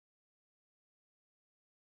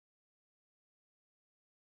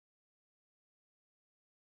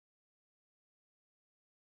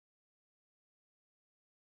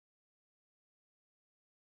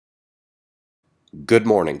Good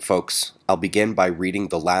morning, folks. I'll begin by reading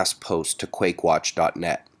the last post to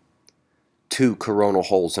QuakeWatch.net. 2 coronal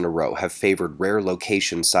holes in a row have favored rare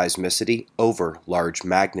location seismicity over large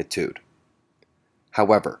magnitude.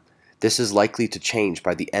 However, this is likely to change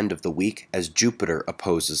by the end of the week as Jupiter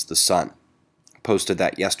opposes the Sun. Posted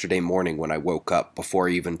that yesterday morning when I woke up, before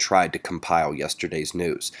I even tried to compile yesterday's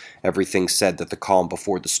news. Everything said that the calm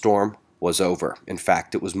before the storm was over. In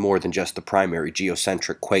fact, it was more than just the primary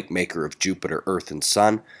geocentric quake maker of Jupiter, Earth, and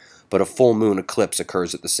Sun, but a full moon eclipse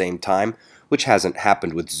occurs at the same time, which hasn't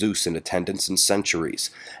happened with Zeus in attendance in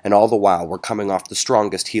centuries, and all the while we're coming off the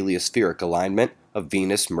strongest heliospheric alignment of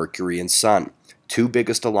Venus, Mercury, and Sun, 2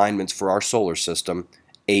 biggest alignments for our solar system,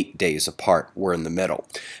 8 days apart. We're in the middle.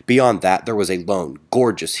 Beyond that, there was a lone,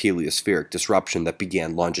 gorgeous heliospheric disruption that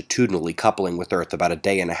began longitudinally coupling with Earth about a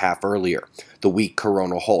day and a half earlier. The weak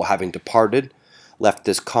coronal hole, having departed, left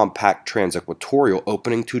this compact transequatorial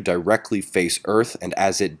opening to directly face Earth, and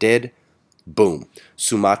as it did, boom,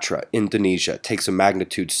 Sumatra, Indonesia, takes a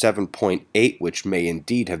magnitude 7.8, which may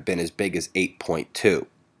indeed have been as big as 8.2.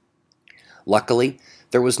 Luckily,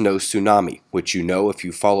 there was no tsunami, which you know if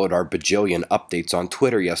you followed our bajillion updates on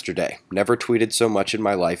Twitter yesterday. Never tweeted so much in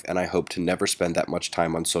my life, and I hope to never spend that much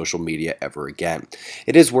time on social media ever again.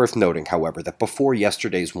 It is worth noting, however, that before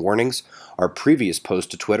yesterday's warnings, our previous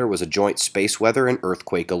post to Twitter was a joint space weather and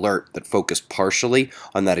earthquake alert that focused partially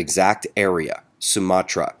on that exact area,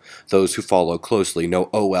 Sumatra. Those who follow closely know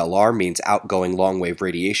OLR means outgoing long-wave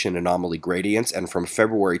radiation anomaly gradients, and from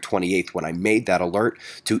February 28th when I made that alert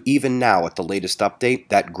to even now at the latest update,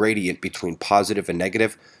 that gradient between positive and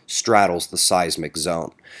negative straddles the seismic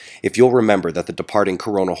zone. If you'll remember that the departing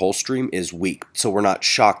coronal hole stream is weak, so we're not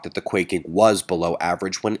shocked that the quaking was below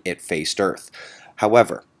average when it faced Earth.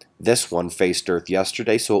 However, this one faced Earth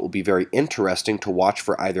yesterday, so it will be very interesting to watch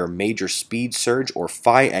for either a major speed surge or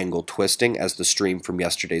phi angle twisting as the stream from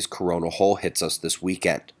yesterday's coronal hole hits us this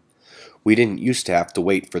weekend. We didn't used to have to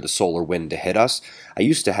wait for the solar wind to hit us. I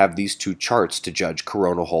used to have these 2 charts to judge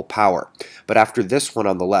coronal hole power, but after this one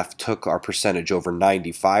on the left took our percentage over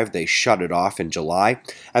 95, they shut it off in July,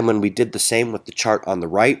 and when we did the same with the chart on the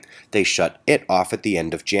right, they shut it off at the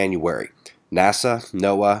end of January. NASA,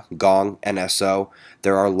 NOAA, GONG, NSO,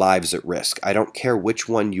 there are lives at risk. I don't care which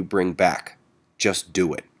one you bring back. Just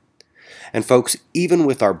do it. And folks, even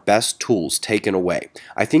with our best tools taken away,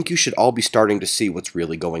 I think you should all be starting to see what's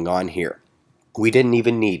really going on here. We didn't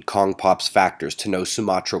even need Kong Pop's factors to know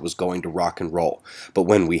Sumatra was going to rock and roll, but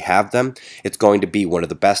when we have them, it's going to be one of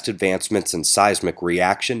the best advancements in seismic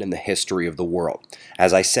reaction in the history of the world.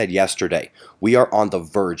 As I said yesterday, we are on the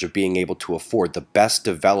verge of being able to afford the best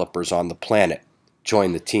developers on the planet.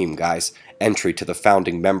 Join the team, guys. Entry to the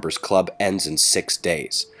founding members club ends in 6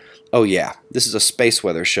 days. Oh yeah, this is a space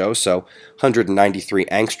weather show, so 193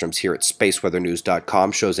 angstroms here at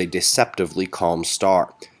spaceweathernews.com shows a deceptively calm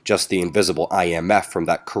star. Just the invisible IMF from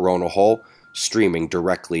that coronal hole streaming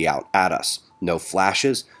directly out at us. No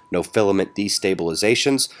flashes, no filament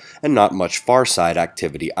destabilizations, and not much far-side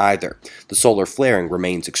activity either. The solar flaring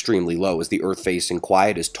remains extremely low as the Earth-facing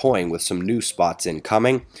quiet is toying with some new spots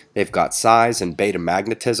incoming. They've got size and beta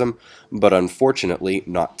magnetism, but unfortunately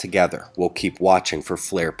not together. We'll keep watching for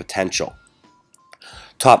flare potential.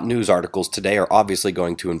 Top news articles today are obviously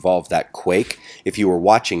going to involve that quake. If you were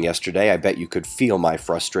watching yesterday, I bet you could feel my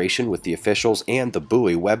frustration with the officials and the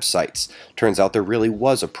buoy websites. Turns out there really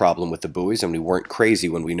was a problem with the buoys, and we weren't crazy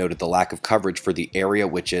when we noted the lack of coverage for the area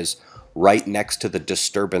which is right next to the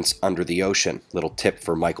disturbance under the ocean. Little tip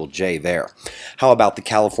for Michael J. there. How about the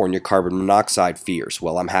California carbon monoxide fears?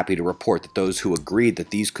 Well, I'm happy to report that those who agreed that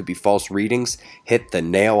these could be false readings hit the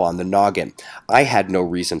nail on the noggin. I had no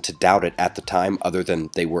reason to doubt it at the time other than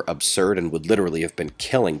they were absurd and would literally have been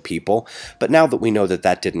killing people, but now that we know that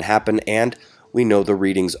that didn't happen and we know the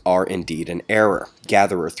readings are indeed an error.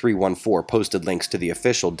 Gatherer314 posted links to the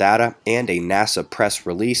official data and a NASA press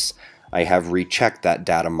release. I have rechecked that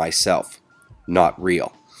data myself. Not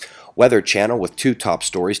real. Weather Channel with 2 top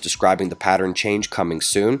stories describing the pattern change coming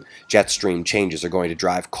soon. Jet stream changes are going to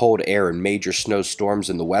drive cold air and major snowstorms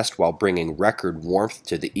in the west while bringing record warmth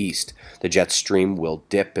to the east. The jet stream will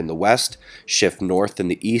dip in the west, shift north in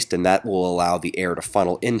the east, and that will allow the air to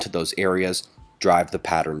funnel into those areas, drive the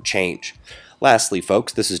pattern change. Lastly,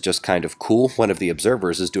 folks, this is just kind of cool. One of the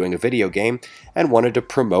observers is doing a video game and wanted to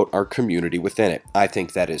promote our community within it. I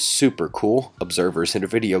think that is super cool. Observers in a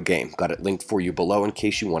video game. Got it linked for you below in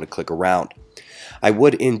case you want to click around. I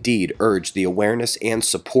would indeed urge the awareness and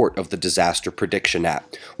support of the Disaster Prediction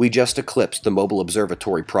app. We just eclipsed the Mobile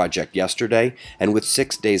Observatory project yesterday, and with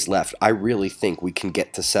 6 days left, I really think we can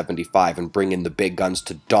get to 75 and bring in the big guns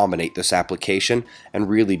to dominate this application and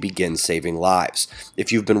really begin saving lives.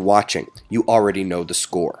 If you've been watching, you already know the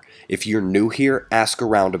score. If you're new here, ask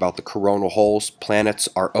around about the coronal holes, planets,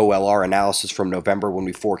 our OLR analysis from November when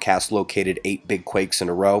we forecast located 8 big quakes in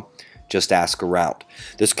a row. Just ask around.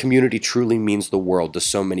 This community truly means the world to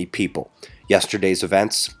so many people. Yesterday's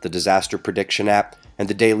events, the Disaster Prediction app, and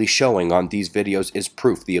the daily showing on these videos is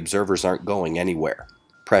proof the observers aren't going anywhere.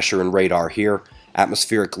 Pressure and radar here,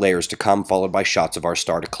 atmospheric layers to come, followed by shots of our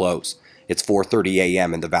star to close. It's 4:30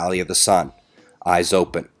 a.m. in the Valley of the Sun. Eyes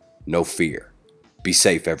open, no fear. Be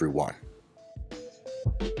safe, everyone.